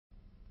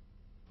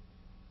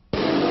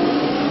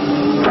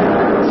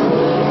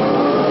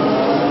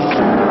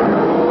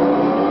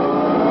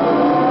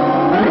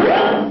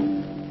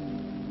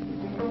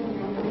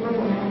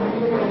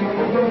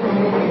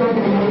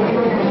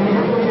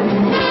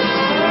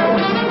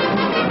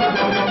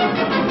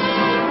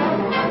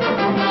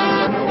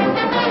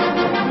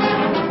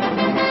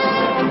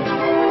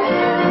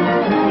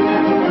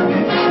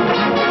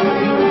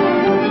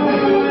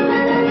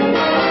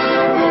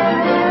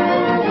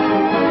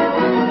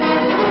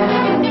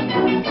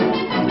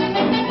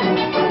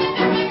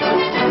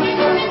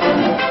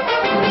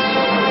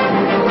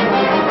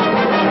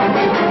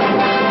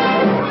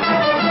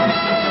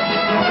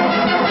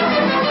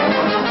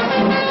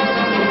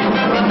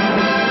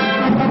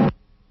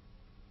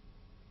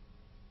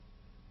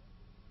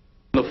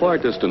far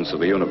distance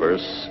of the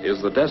universe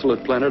is the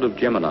desolate planet of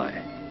Gemini,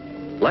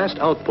 last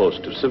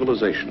outpost of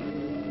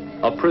civilization,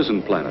 a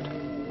prison planet,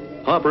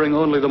 harboring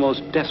only the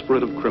most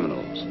desperate of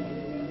criminals.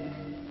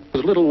 It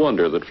was little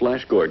wonder that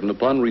Flash Gordon,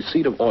 upon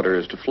receipt of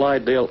orders to fly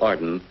Dale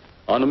Arden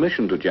on a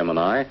mission to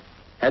Gemini,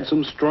 had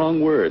some strong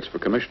words for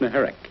Commissioner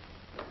Herrick.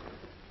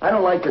 I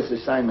don't like this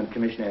assignment,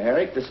 Commissioner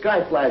Herrick. The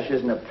Sky Flash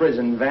isn't a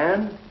prison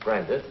van.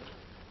 Granted.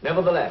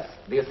 Nevertheless,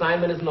 the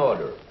assignment is an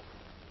order.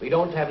 We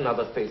don't have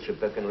another spaceship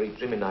that can reach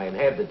Gemini in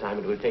half the time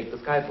it will take the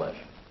Sky Flash.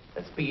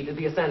 And speed is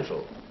the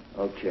essential.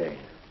 Okay.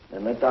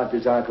 Then let Dr.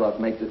 Zarkov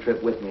make the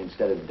trip with me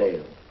instead of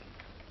Dale.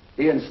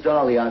 He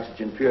installed the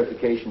oxygen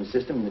purification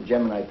system in the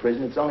Gemini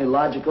prison. It's only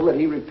logical that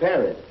he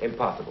repair it.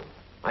 Impossible.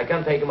 I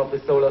can't take him up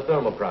the solar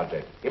thermal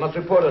project. He must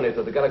report on it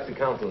to the Galaxy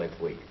Council next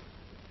week.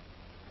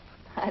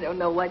 I don't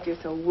know what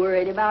you're so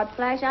worried about,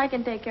 Flash. I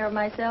can take care of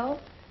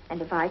myself.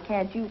 And if I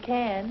can't, you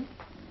can.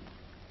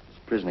 This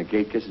prisoner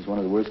Gatekiss is one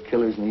of the worst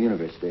killers in the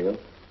universe, Dale.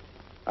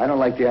 I don't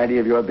like the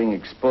idea of your being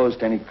exposed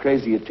to any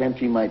crazy attempt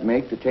he might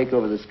make to take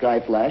over the Sky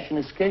Flash and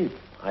escape.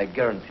 I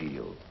guarantee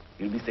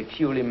you'll be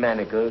securely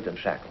manacled and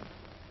shackled.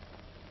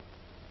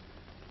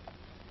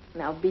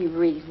 Now, be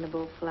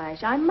reasonable,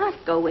 Flash. I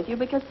must go with you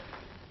because,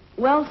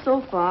 well,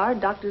 so far,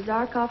 Dr.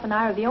 Zarkov and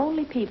I are the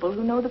only people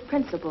who know the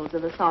principles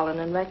of the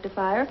Solonen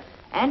rectifier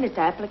and its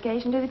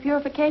application to the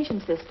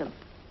purification system.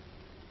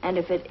 And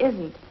if it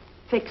isn't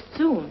fixed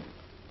soon,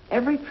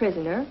 every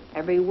prisoner,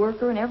 every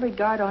worker, and every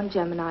guard on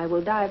Gemini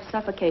will die of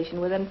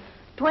suffocation within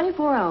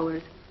 24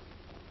 hours.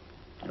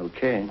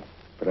 Okay,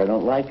 but I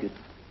don't like it.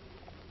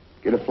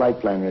 Get a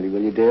flight plan ready,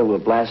 will you, Dale? We'll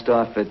blast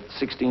off at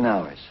 16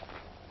 hours.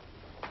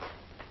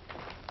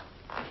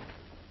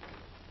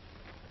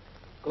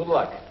 Good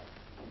luck.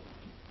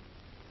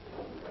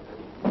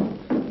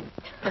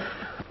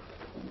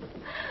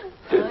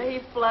 He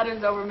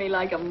flutters over me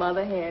like a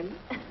mother hen.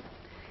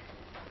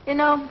 You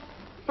know,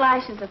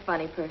 Flash is a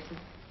funny person.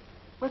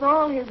 With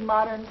all his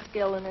modern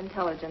skill and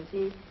intelligence,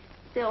 he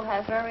still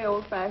has very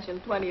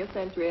old-fashioned 20th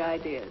century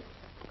ideas.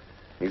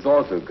 He's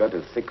also got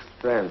a sixth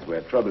sense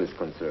where trouble is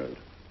concerned.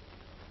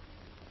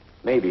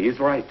 Maybe he's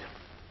right.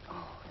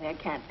 Oh, there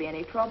can't be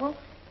any trouble.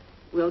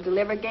 We'll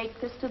deliver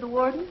Gatekiss to the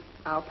warden.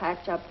 I'll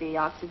patch up the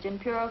oxygen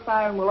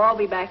purifier, and we'll all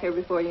be back here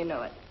before you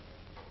know it.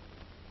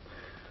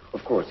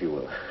 Of course you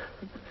will.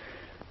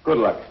 Good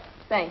luck.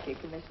 Thank you,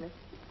 Commissioner.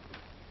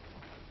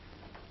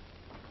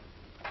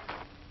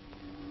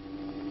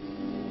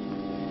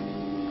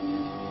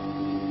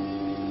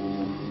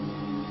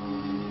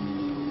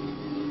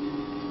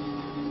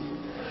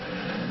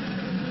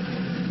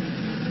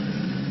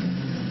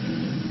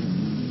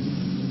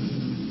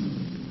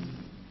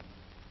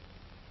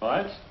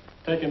 Right.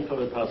 Take him to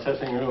the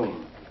processing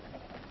room.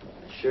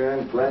 Sure,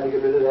 I'm glad to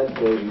get rid of that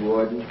baby,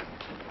 Warden.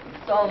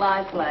 So am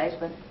I, Flash,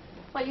 but,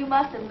 well, you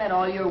must admit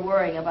all your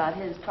worrying about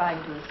his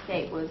trying to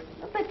escape was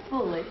a bit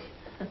foolish.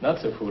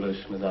 Not so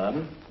foolish, Miss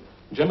Arden.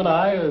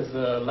 Gemini is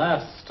the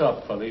last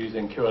stop for these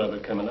incurable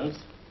criminals.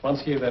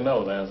 Once here, they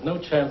know there's no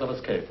chance of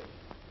escape.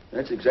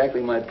 That's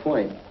exactly my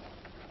point.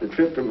 The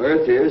trip from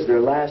Earth here is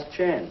their last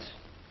chance.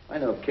 I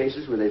know of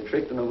cases where they've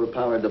tricked and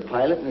overpowered the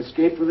pilot and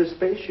escaped with a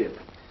spaceship.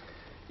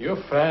 Your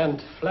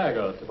friend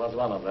Flaggart was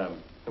one of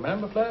them.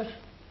 Remember, Flash?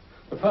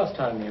 The first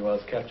time he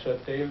was captured,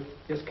 he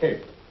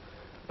escaped.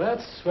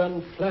 That's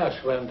when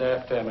Flash went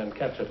after him and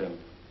captured him.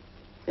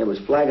 It was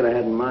Flaggart I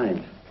had in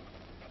mind.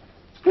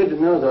 It's good to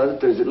know, though,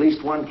 that there's at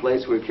least one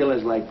place where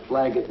killers like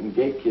Flaggart and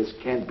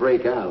Gatekiss can't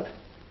break out.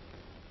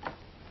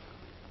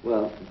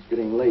 Well, it's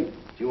getting late.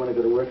 Do you want to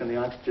go to work on the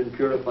oxygen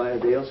purifier,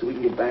 Dale, so we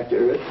can get back to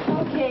Earth?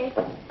 Okay.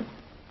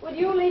 Would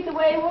you lead the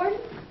way, Warden?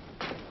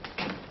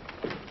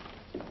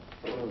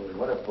 Oh,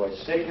 what a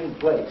forsaken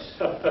place.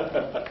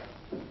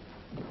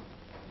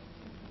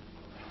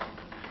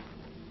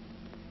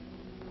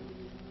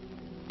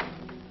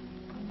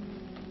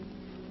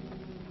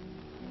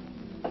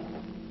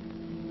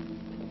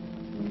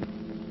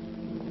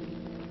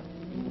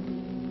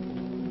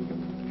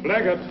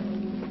 Flaggart,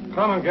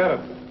 come and get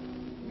it.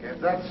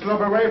 Get that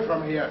slop away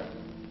from here.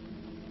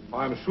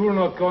 I'm sure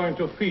not going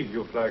to feed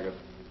you, Flaggart.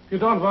 If you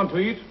don't want to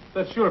eat,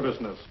 that's your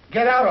business.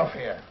 Get out of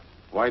here.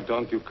 Why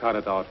don't you cut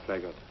it out,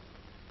 Flaggart?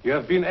 You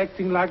have been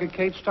acting like a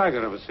caged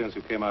tiger ever since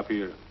you came up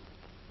here.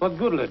 What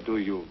good will it do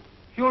you?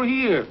 You're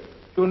here.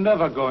 You're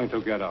never going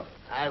to get off.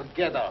 I'll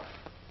get off.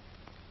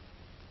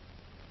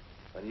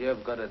 When you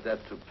have got a debt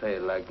to pay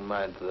like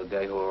mine to the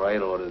guy who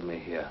railroaded me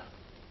here,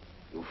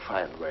 you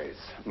find ways.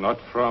 Not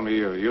from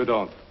here. You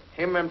don't.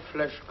 Him and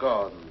Flash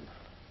Gordon.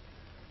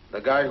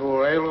 The guy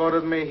who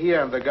railroaded me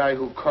here and the guy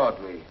who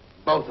caught me.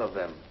 Both of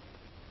them.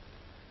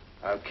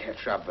 I'll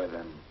catch up with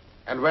them.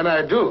 And when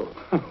I do...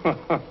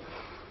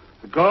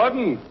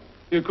 Gordon,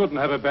 you couldn't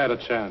have a better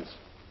chance.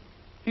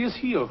 He's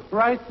here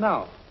right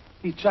now.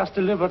 He just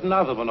delivered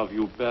another one of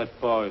you bad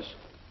boys.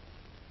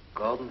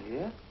 Gordon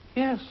here?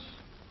 Yes.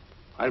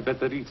 I'll bet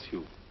that eats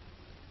you.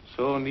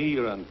 So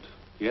near and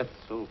yet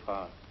so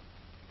far.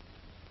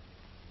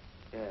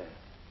 Yeah.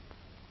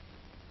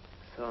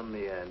 So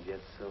near and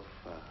yet so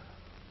far.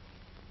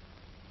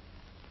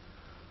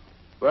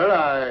 Well,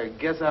 I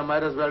guess I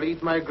might as well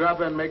eat my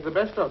grub and make the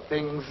best of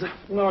things.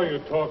 No, you're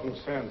talking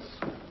sense.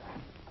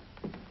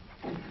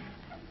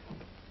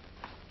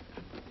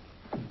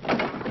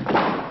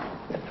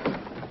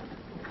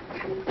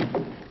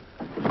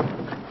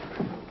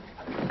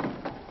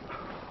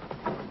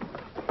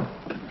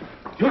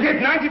 You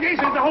get 90 days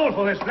in the hole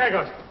for this,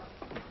 Flaggart.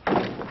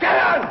 Get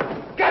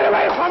out! Get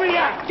away from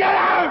here! Get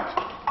out!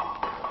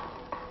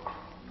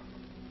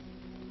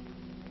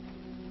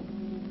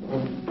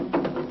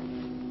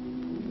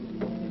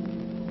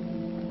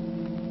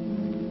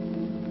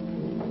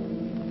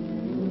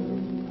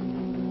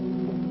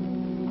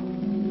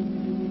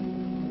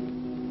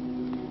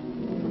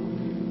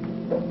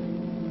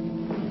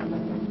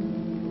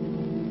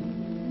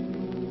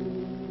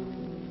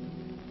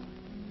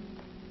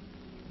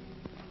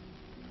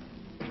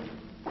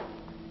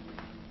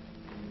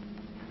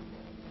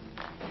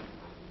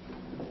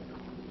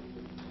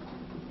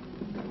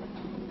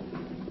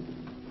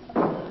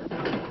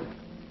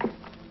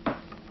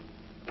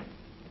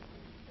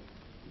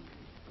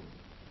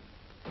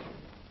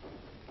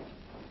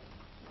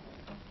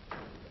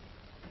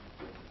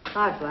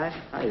 Hi, Flash.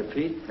 Hiya,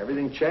 Pete.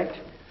 Everything checked?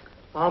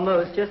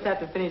 Almost. Just have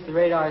to finish the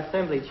radar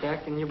assembly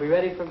check, and you'll be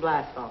ready for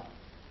blast off.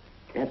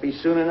 Can't be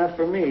soon enough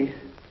for me.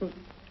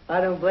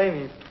 I don't blame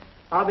you.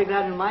 I'll be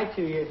glad when my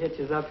 2-year hitch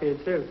is up here,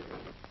 too.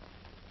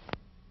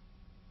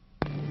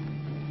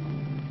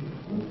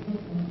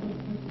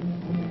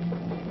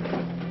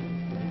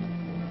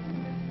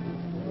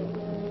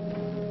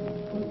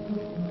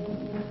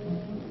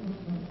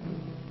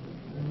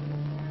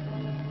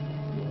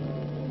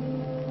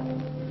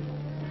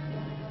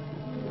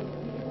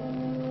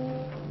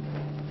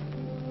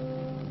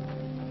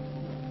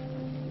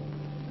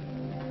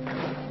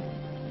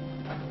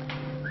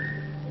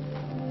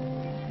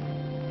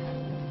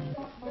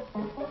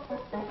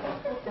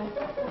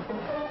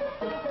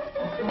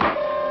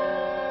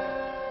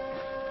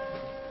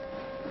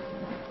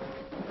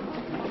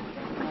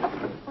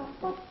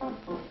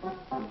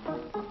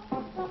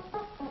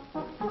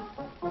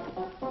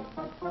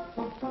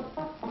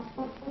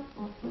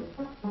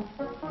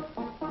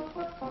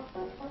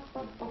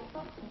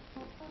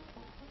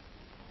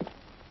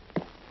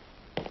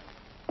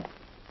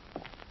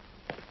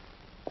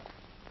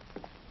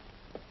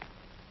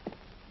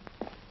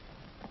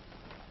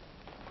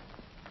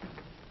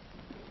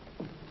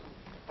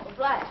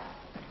 Flash,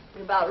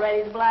 you about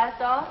ready to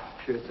blast off?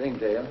 Sure thing,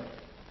 Dale.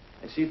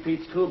 I see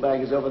Pete's tool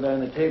bag is over there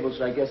on the table,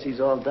 so I guess he's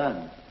all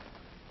done.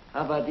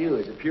 How about you?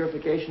 Is the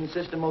purification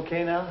system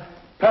okay now?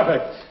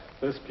 Perfect.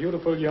 This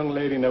beautiful young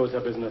lady knows her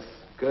business.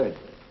 Good.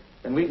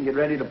 Then we can get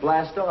ready to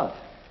blast off.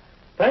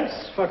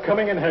 Thanks for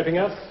coming and helping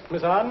us,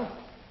 Miss Arden.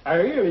 I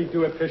really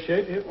do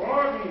appreciate it.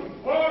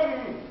 Warden!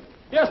 Warden!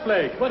 Yes,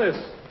 Blake, what is?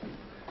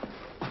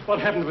 What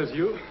happened with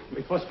you?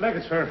 It was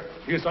Flaggart, sir.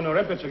 He is on a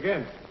rampage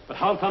again. But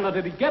how in thunder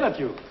did he get at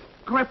you?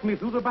 Grabbed me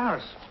through the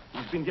bars.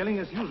 He's been yelling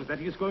as usual that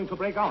he is going to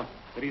break out.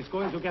 That he's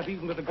going to get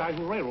even with the guy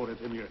who railroaded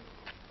him here.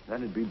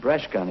 That'd be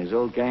Breshkan, his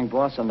old gang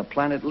boss on the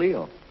planet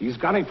Leo. He's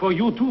gunning for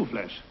you too,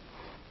 Flash.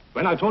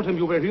 When I told him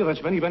you were here,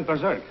 that's when he went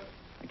berserk.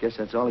 I guess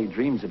that's all he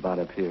dreams about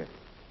up here.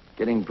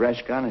 Getting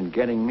Breshkan and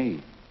getting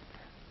me.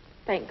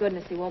 Thank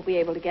goodness he won't be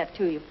able to get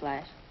to you,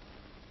 Flash.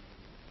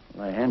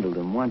 Well, I handled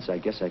him once. I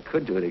guess I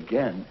could do it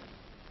again.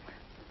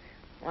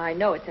 Well, I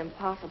know it's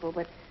impossible,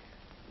 but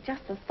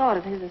just the thought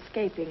of his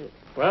escaping...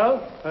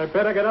 Well, I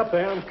better get up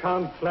there and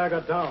calm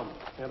Flaggart down.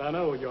 And I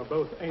know you're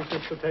both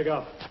anxious to take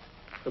off.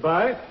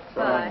 Goodbye. So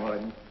long,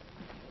 Warden.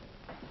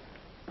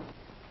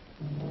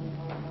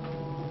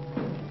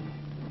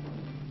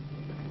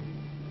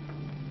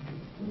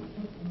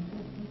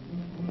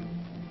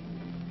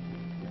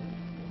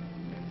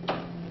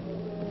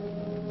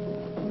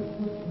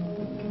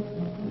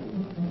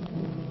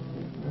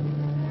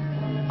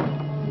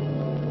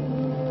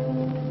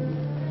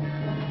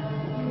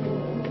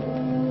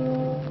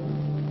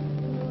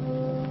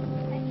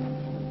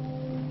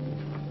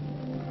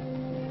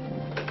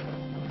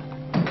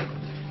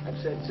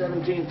 Said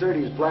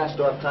 17:30 is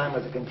blast-off time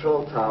at the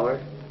control tower.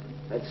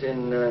 That's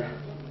in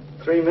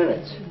 3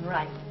 minutes.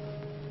 Right.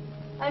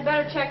 I'd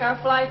better check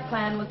our flight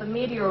plan with the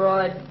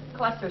meteoroid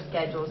cluster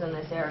schedules in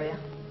this area.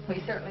 We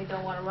certainly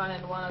don't want to run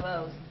into one of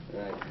those.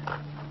 Right.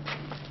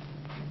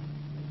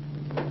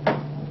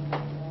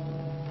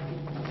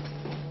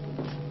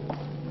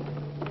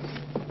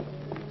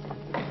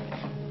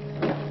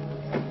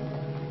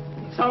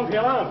 Sound the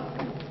alarm.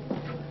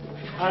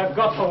 I've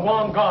got to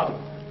warn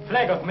Gordon.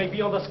 Flaggart may be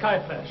on the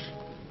Sky Flash.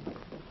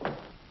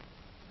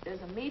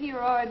 There's a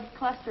meteoroid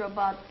cluster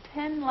about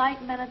 10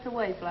 light minutes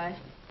away, Flash.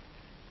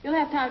 You'll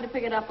have time to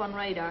pick it up on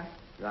radar.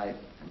 Right.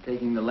 I'm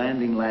taking the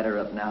landing ladder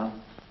up now.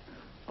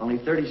 Only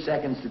 30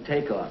 seconds to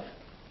take off.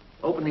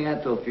 Open the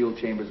atto fuel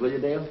chambers, will you,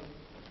 Dale?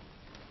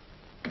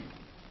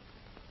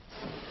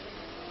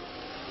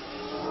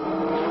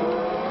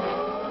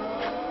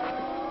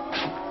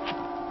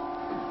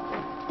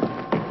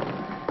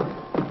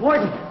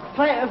 Warden,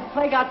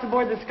 Flaggart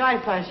aboard the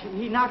Sky Flash.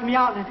 He knocked me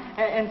out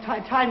and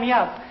tied me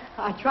up.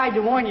 I tried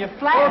to warn you.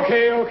 Flash!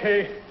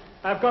 Okay.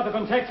 I've got to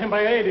contact him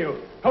by radio.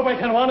 Hope I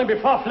can warn him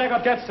before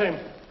Flaggart gets him.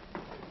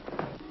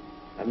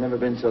 I've never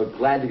been so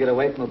glad to get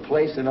away from a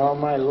place in all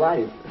my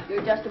life.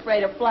 You're just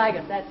afraid of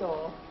Flaggart, that's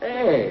all.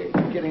 Hey,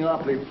 you're getting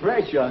awfully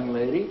fresh, young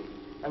lady.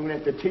 I'm going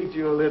to have to teach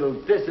you a little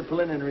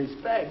discipline and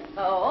respect.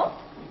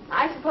 Oh?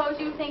 I suppose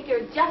you think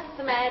you're just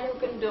the man who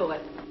can do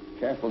it.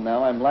 Careful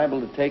now, I'm liable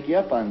to take you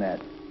up on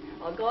that.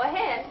 Well, go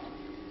ahead.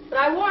 But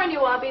I warn you,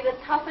 I'll be the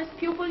toughest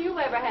pupil you've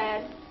ever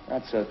had.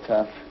 Not so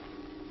tough.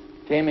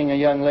 Taming a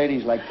young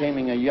lady's like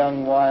taming a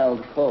young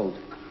wild colt.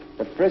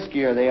 The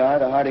friskier they are,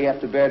 the harder you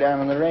have to bear down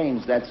on the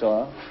reins, that's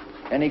all.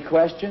 Any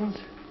questions?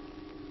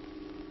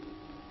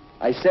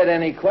 I said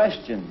any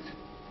questions.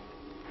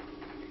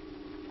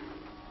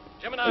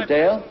 Gemini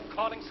Dale?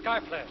 calling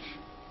Skyflash.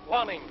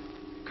 Warning.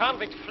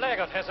 Convict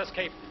Flaggart has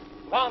escaped.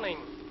 Warning.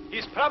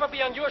 He's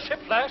probably on your ship,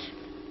 Flash.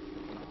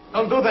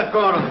 Don't do that,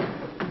 Gordon.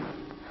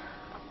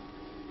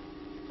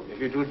 If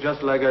you do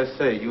just like I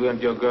say, you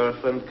and your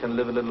girlfriend can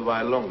live a little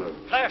while longer.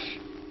 Flash,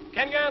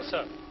 can you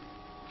answer?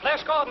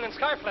 Flash Gordon and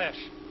Skyflash.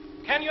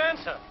 Can you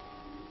answer?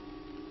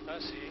 I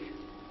see.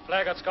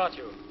 Flaggart's got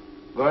you.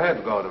 Go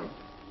ahead, Gordon.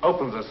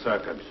 Open the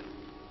circuit.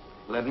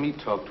 Let me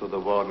talk to the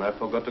warden. I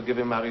forgot to give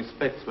him my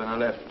respects when I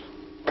left.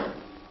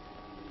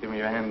 Give me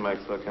your hand, Mike,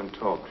 so I can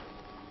talk.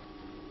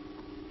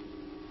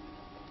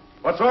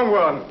 What's wrong,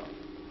 Warden?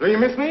 Do you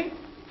miss me?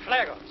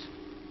 Flaggart,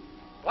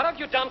 what have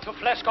you done to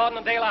Flash Gordon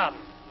and Dale Arden?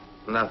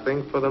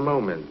 Nothing for the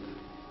moment.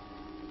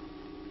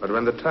 But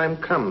when the time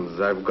comes,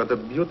 I've got a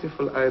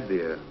beautiful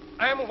idea.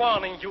 I'm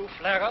warning you,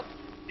 Flaggart.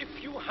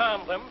 If you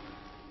harm them,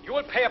 you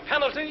will pay a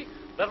penalty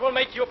that will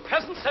make your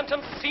present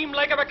sentence seem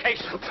like a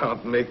vacation.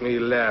 Don't make me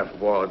laugh,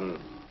 Warden.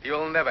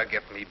 You'll never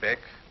get me back.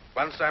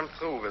 Once I'm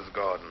through with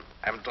Gordon,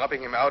 I'm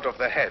dropping him out of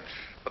the hedge.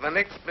 For the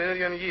next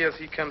million years,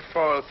 he can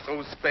fall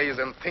through space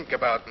and think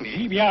about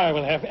me. GBI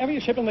will have every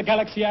ship in the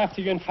galaxy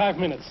after you in 5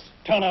 minutes.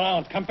 Turn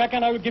around, come back,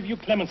 and I will give you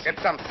clemency. Get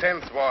some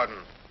sense, Warden.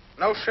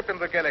 No ship in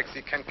the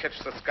galaxy can catch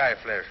the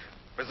Skyflash.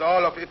 With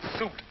all of its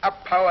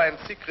souped-up power and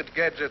secret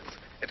gadgets,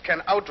 it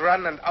can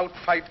outrun and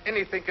outfight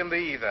anything in the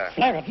ether.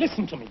 Flaggart,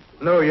 listen to me.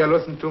 No, you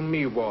listen to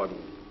me, Warden.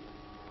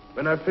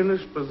 When I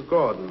finished with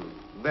Gordon,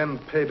 then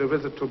paid a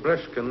visit to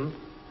Breshkin,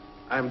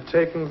 I'm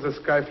taking the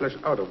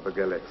Skyflash out of the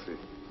galaxy.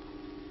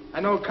 I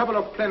know a couple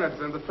of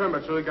planets in the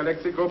Firmatory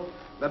Galaxy Group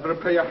that will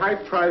pay a high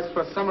price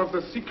for some of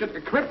the secret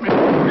equipment.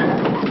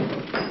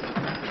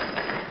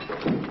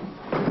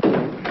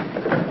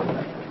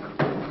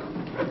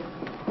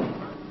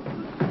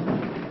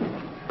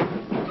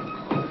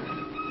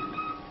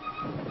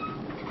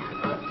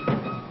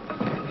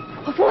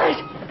 Oh, Flash!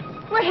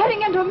 We're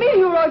heading into a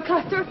meteoroid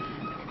cluster.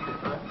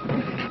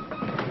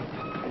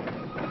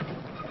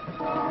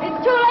 It's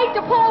too late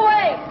to pull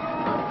away.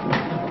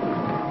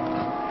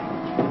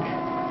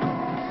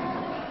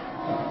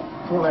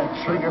 Pull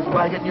that trigger,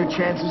 Flaggart, and your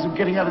chances of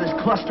getting out of this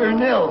cluster are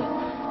nil.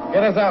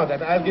 Get us out,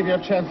 and I'll give you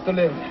a chance to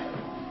live.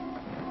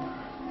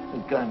 The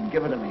gun,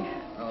 give it to me.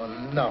 Oh,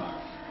 no.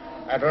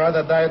 I'd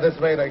rather die this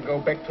way than go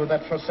back to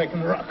that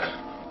forsaken rock.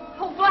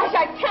 Oh, Flash,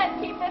 I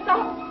can't keep this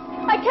up.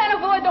 I can't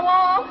avoid the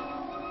wall.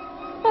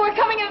 Oh, we're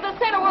coming into the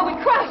center where we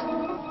crashed.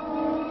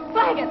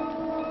 Flaggart,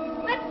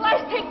 let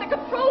Flash take the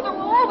controls or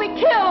we'll all be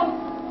killed.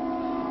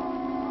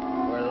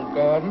 Well,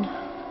 Gordon?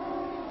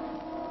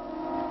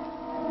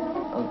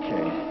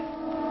 Okay.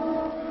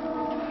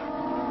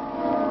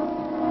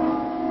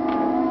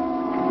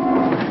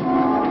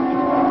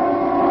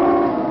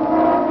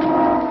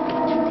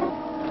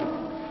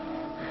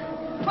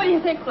 What do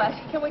you think, Flash?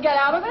 Can we get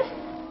out of it?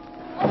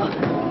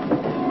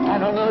 I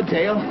don't know,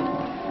 Dale.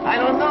 I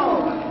don't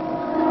know.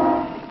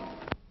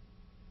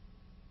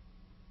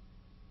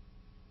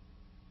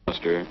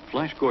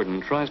 Flash Gordon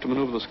tries to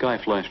maneuver the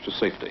Skyflash to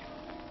safety.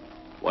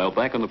 While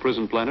back on the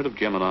prison planet of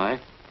Gemini,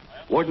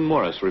 Warden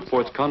Morris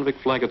reports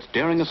convict Flaggart's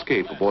daring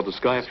escape aboard the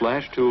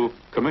Skyflash to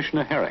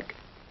Commissioner Herrick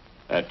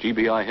at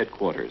GBI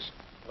headquarters.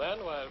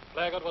 Then, while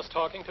Flaggart was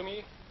talking to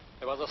me,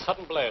 there was a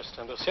sudden blast,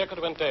 and the circuit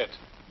went dead.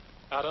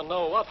 I don't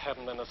know what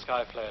happened in the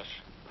Skyflash.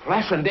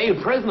 Flash and Dale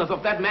prisoners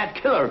of that mad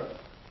killer.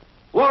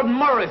 Warden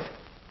Morris,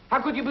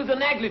 how could you be so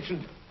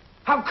negligent?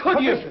 How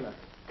could you?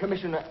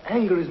 Commissioner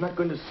Anger is not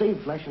going to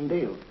save Flash and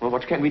Dale. Well,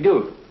 what can we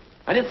do?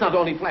 And it's not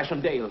only Flash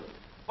and Dale.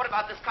 What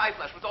about the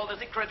Skyflash with all the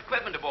secret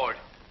equipment aboard?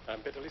 I'm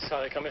bitterly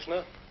sorry,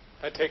 Commissioner.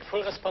 I take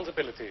full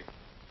responsibility.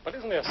 But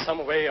isn't there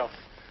some way of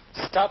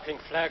stopping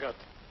Flaggart,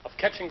 of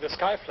catching the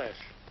Skyflash?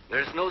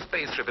 There's no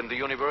spaceship in the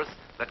universe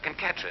that can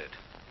catch it.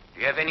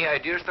 Do you have any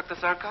ideas, Dr.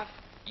 Zarkov?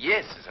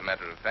 Yes, as a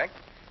matter of fact.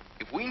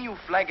 If we knew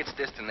Flaggart's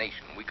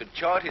destination, we could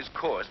chart his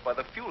course by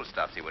the fuel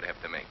stops he would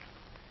have to make.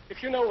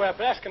 If you know where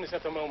Brashkin is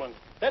at the moment,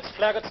 that's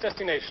Flaggart's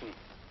destination.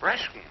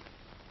 Breshkin?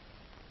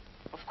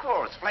 Of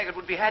course, Flaggart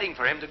would be heading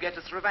for him to get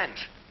his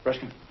revenge.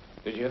 Breshkin,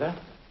 did you hear that?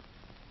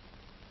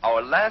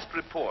 Our last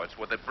reports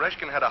were that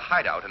Breshkin had a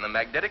hideout in the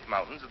magnetic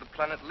mountains of the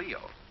planet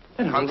Leo.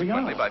 Then here we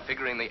Consequently, are. by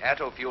figuring the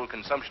atto fuel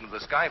consumption of the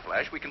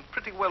Skyflash, we can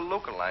pretty well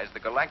localize the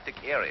galactic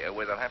area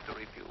where they'll have to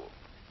refuel.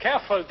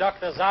 Careful,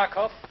 Dr.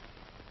 Zarkov.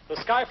 The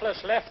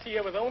Skyflash left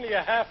here with only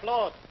a half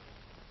load.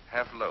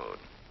 Half load.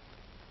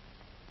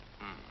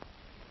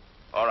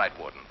 All right,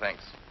 Warden,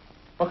 thanks.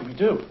 What can we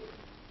do?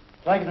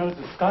 Flag knows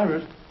the sky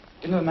route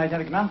into the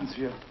magnetic mountain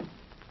sphere.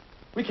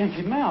 We can't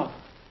keep him out.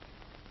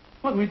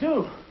 What can we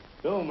do?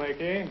 Do,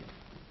 Mickey.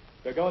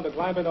 We're going to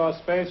climb into our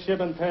spaceship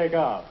and take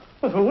off.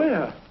 But for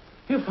where?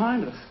 He'll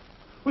find us.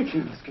 We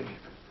can't escape.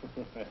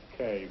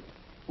 Escape?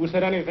 Who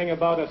said anything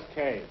about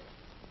escape?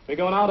 We're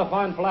going out to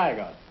find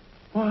Flaggart.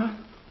 What?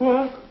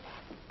 What?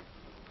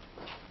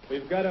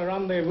 We've got a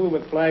rendezvous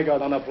with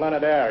Flaggart on the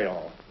planet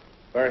Ariel,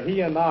 where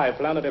he and I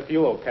planted a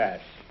fuel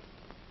cache.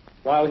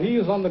 While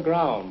he's on the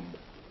ground,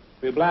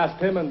 we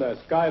blast him and the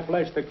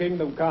Skyflash to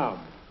Kingdom Come.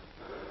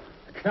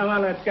 Come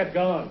on, let's get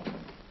going.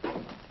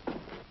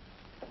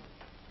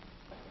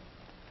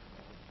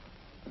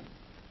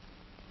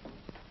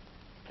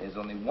 There's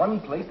only one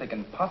place they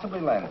can possibly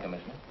land,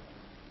 Commissioner.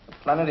 The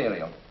planet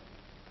Ariel.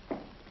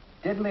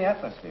 Deadly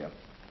atmosphere.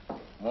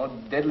 More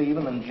deadly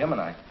even than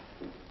Gemini.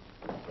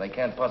 They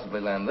can't possibly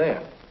land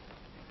there.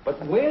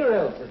 But where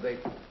else have they...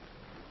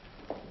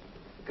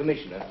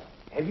 Commissioner,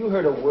 have you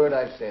heard a word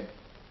I've said?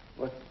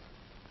 What?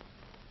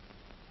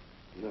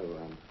 No,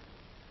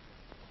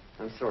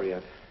 I'm sorry.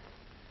 I've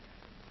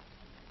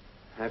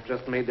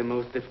just made the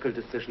most difficult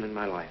decision in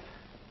my life.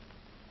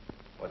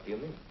 What do you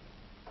mean?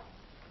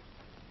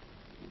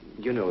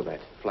 You know that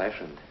Flash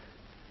and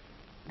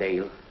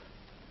Dale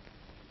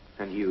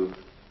and you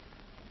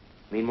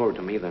mean more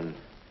to me than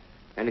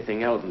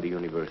anything else in the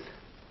universe.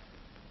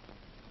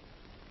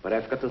 But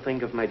I've got to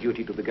think of my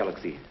duty to the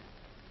galaxy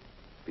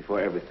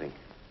before everything.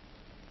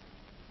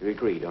 You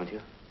agree, don't you?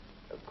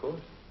 Of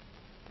course.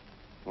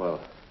 Well,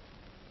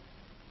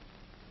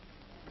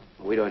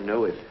 we don't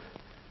know if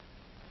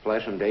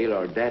Flash and Dale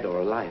are dead or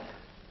alive.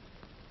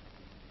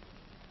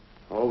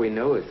 All we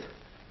know is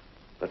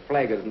that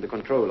Flag is in the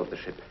control of the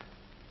ship.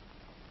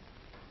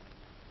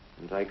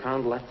 And I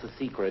can't let the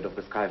secret of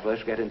the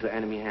Skyflash get into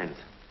enemy hands.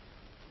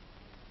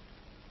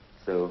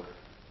 So,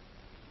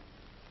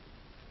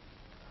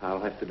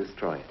 I'll have to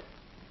destroy it.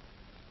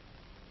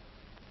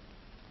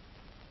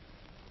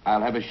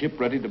 I'll have a ship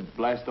ready to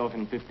blast off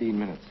in 15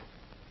 minutes.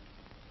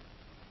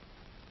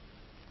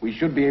 We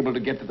should be able to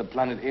get to the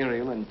planet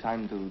Ariel in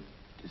time to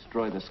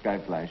destroy the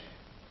Skyflash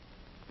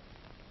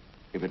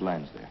if it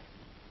lands there.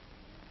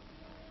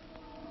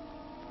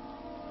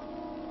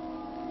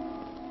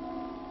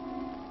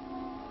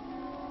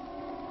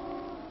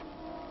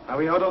 Are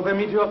we out of the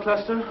meteor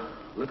cluster?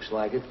 Looks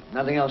like it.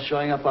 Nothing else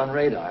showing up on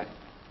radar.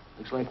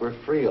 Looks like we're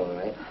free, all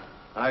right.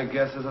 I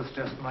guess this is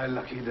just my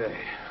lucky day.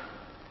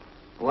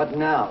 What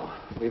now?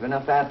 We've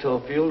enough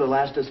atoll fuel to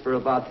last us for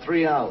about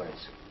 3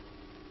 hours.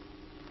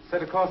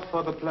 Set a course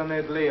for the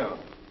planet Leo.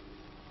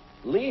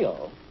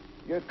 Leo?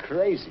 You're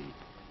crazy.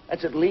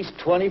 That's at least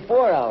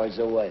 24 hours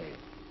away.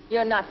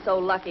 You're not so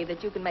lucky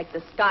that you can make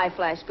the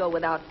Skyflash go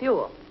without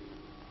fuel.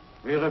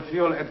 We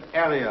refuel at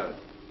Ariel.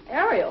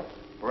 Ariel?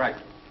 Right.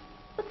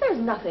 But there's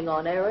nothing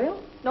on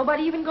Ariel.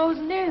 Nobody even goes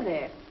near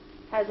there.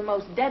 Has the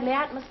most deadly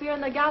atmosphere in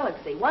the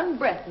galaxy. One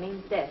breath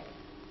means death.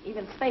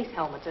 Even space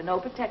helmets are no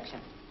protection.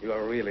 You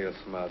are really a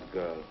smart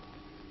girl.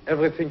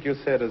 Everything you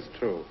said is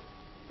true.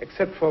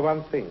 Except for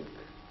one thing.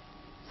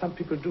 Some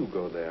people do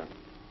go there.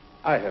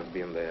 I have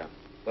been there.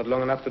 Not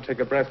long enough to take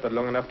a breath, but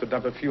long enough to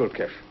dump a fuel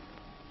cache.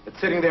 It's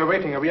sitting there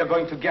waiting, and we are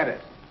going to get it.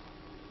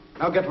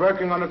 Now get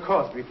working on a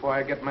course before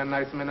I get my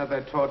nice minute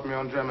they taught me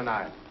on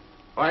Gemini.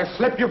 Or I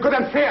slip you good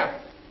and fair.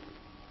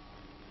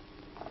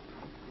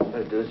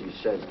 Better do as he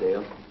says,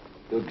 Dale.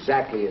 Do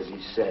exactly as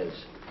he says.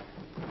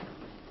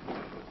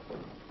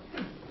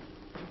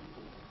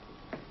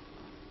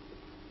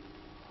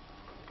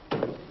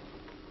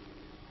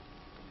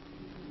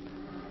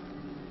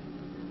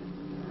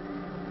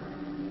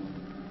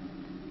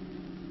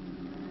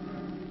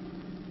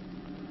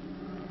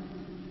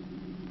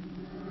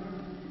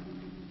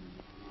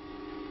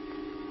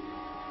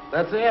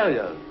 That's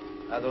Ariel.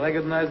 I'd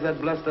recognize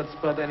that blasted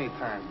spot any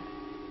time.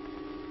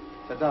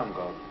 Sit down,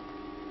 Gordon.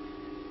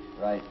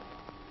 Right.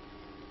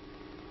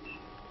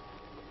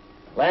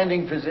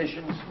 Landing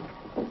positions.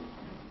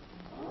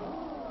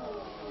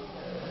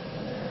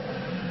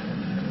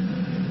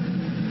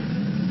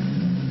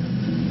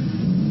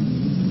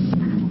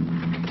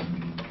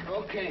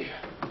 Okay.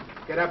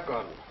 Get up,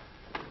 Gordon.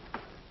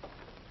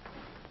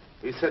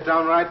 We sit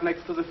down right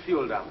next to the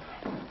fuel dump.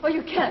 Oh,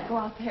 you can't go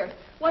out there.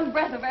 One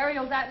breath of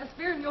Ariel's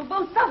atmosphere and you'll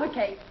both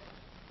suffocate.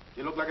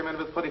 You look like a man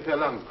with pretty fair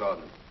lungs,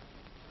 Gordon.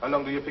 How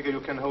long do you figure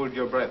you can hold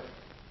your breath?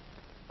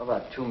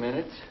 About 2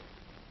 minutes.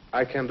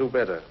 I can do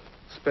better.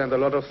 Spend a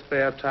lot of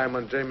spare time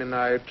on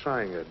Gemini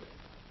trying it.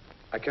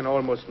 I can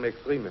almost make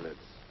 3 minutes.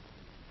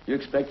 You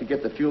expect to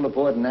get the fuel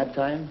aboard in that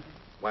time?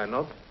 Why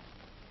not?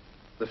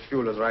 The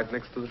fuel is right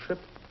next to the ship.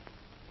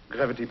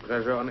 Gravity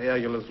pressure on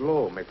Ariel is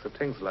low, makes the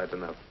tanks light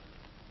enough.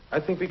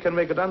 I think we can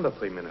make it under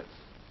 3 minutes.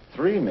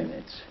 3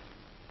 minutes?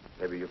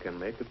 Maybe you can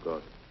make it,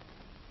 Gordon.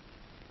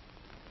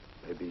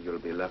 Maybe you'll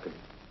be lucky.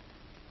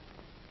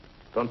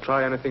 Don't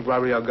try anything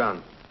while we are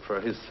gone,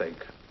 for his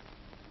sake.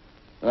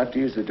 We'll have to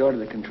use the door to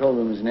the control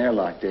room as an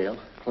airlock, Dale.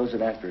 Close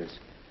it after us.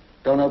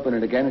 Don't open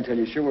it again until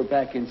you're sure we're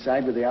back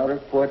inside with the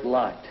outer port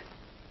locked.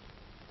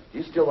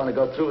 You still want to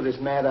go through with this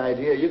mad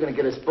idea, you're going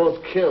to get us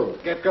both killed.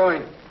 Get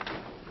going.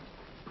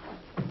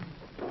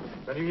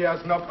 When you hear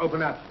us knock,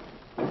 open up.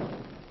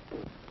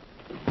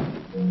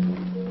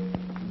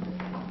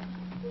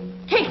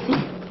 Casey!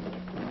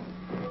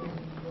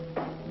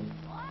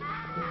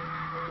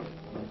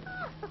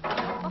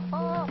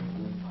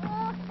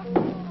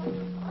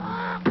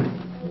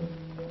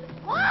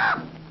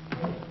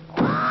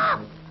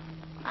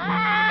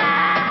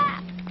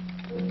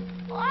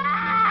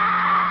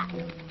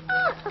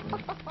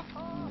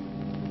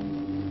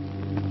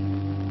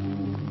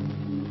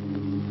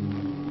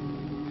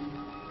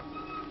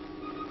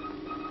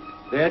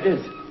 There it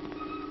is.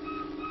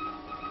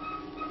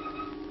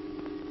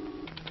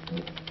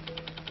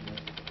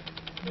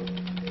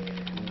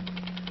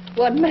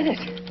 1 minute.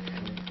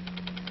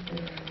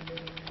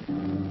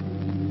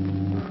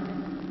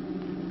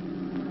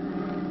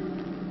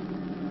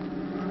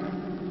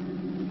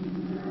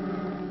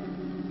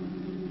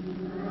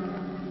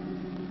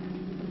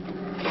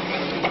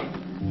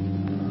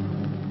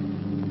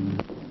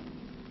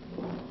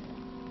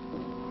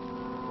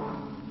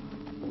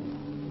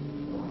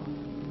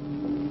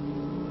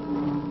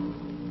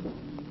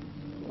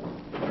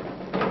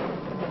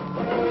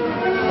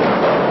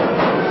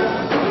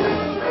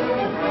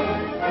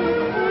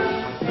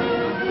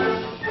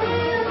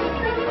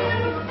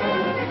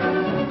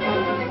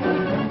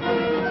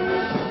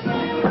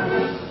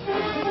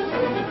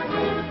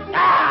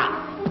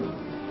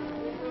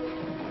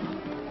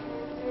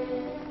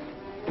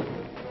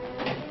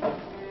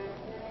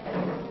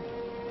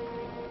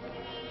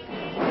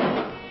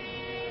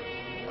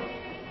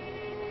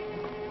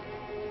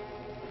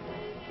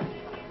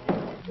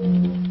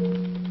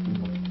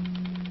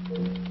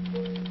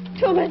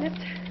 Two minutes.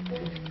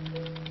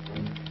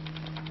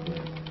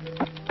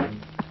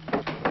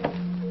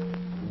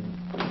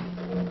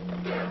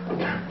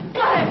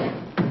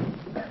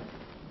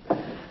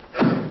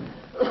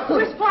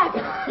 Where's Flash?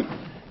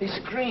 He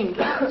screamed.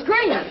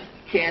 Scream!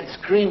 Can't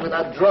scream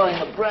without drawing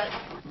a breath.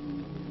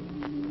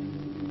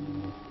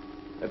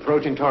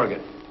 Approaching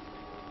target.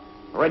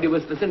 Ready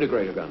with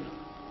disintegrator gun.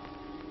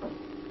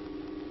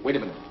 Wait a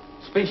minute.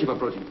 Spaceship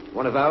approaching.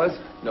 One of ours?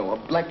 No, a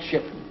black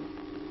ship.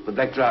 The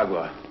Black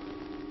Jaguar.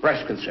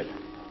 Breshkin's ship.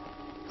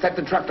 Set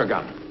the tractor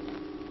gun.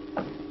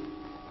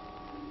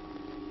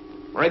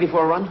 Ready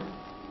for a run?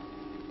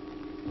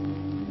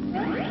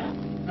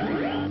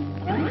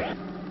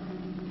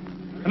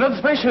 Another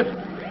spaceship.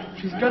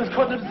 She's got us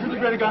caught in a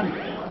disintegrator gun.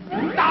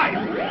 Dive!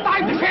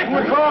 Dive the ship!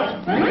 We're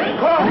caught!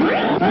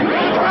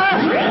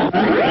 Crash!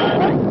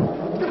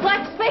 The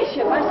black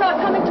spaceship. I saw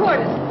it coming toward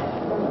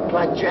us.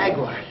 Black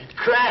Jaguar. It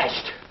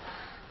crashed.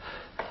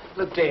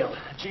 Look, Dale.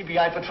 A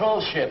GBI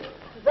patrol ship.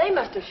 They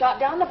must have shot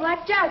down the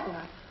black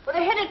Jaguar. Well,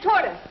 they're headed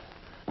toward us.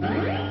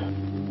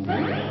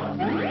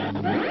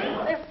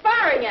 They're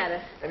firing at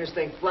us. I just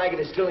think Flaggett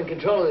is still in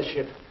control of the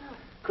ship.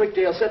 Quick,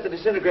 Dale, set the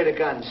disintegrator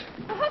guns.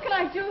 Well, how can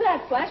I do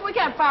that, Flash? We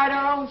can't fire at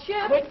our own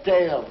ship. Quick,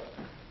 Dale.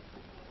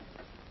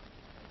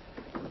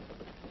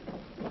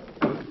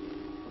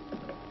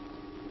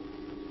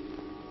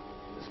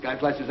 The Sky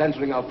Flash is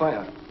answering our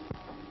fire.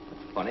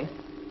 Funny.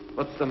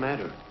 What's the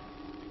matter?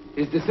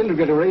 His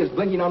disintegrator ray is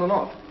blinking on and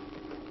off.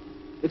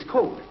 It's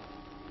code.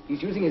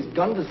 He's using his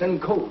gun to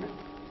send code.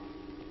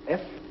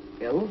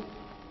 F-L-A-S-H.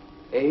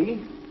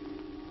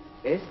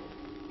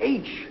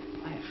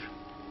 Flash.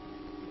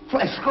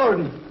 Flash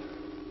Gordon.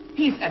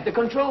 He's at the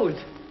controls.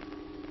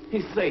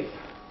 He's safe.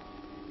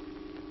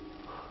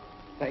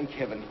 Thank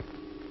heaven.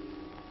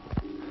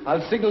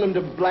 I'll signal him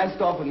to blast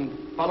off and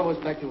follow us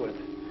back to Earth.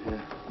 Yeah.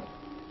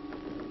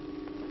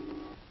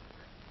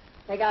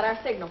 They got our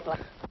signal, Flash.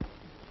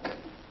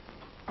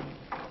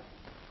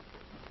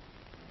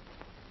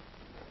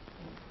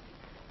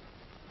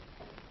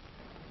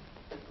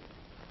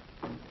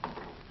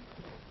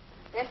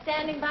 They're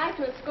standing by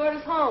to escort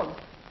us home.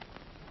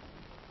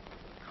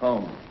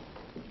 Home.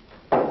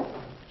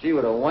 Gee,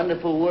 what a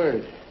wonderful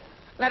word.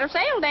 Let her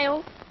sail,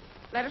 Dale.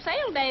 Let her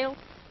sail, Dale.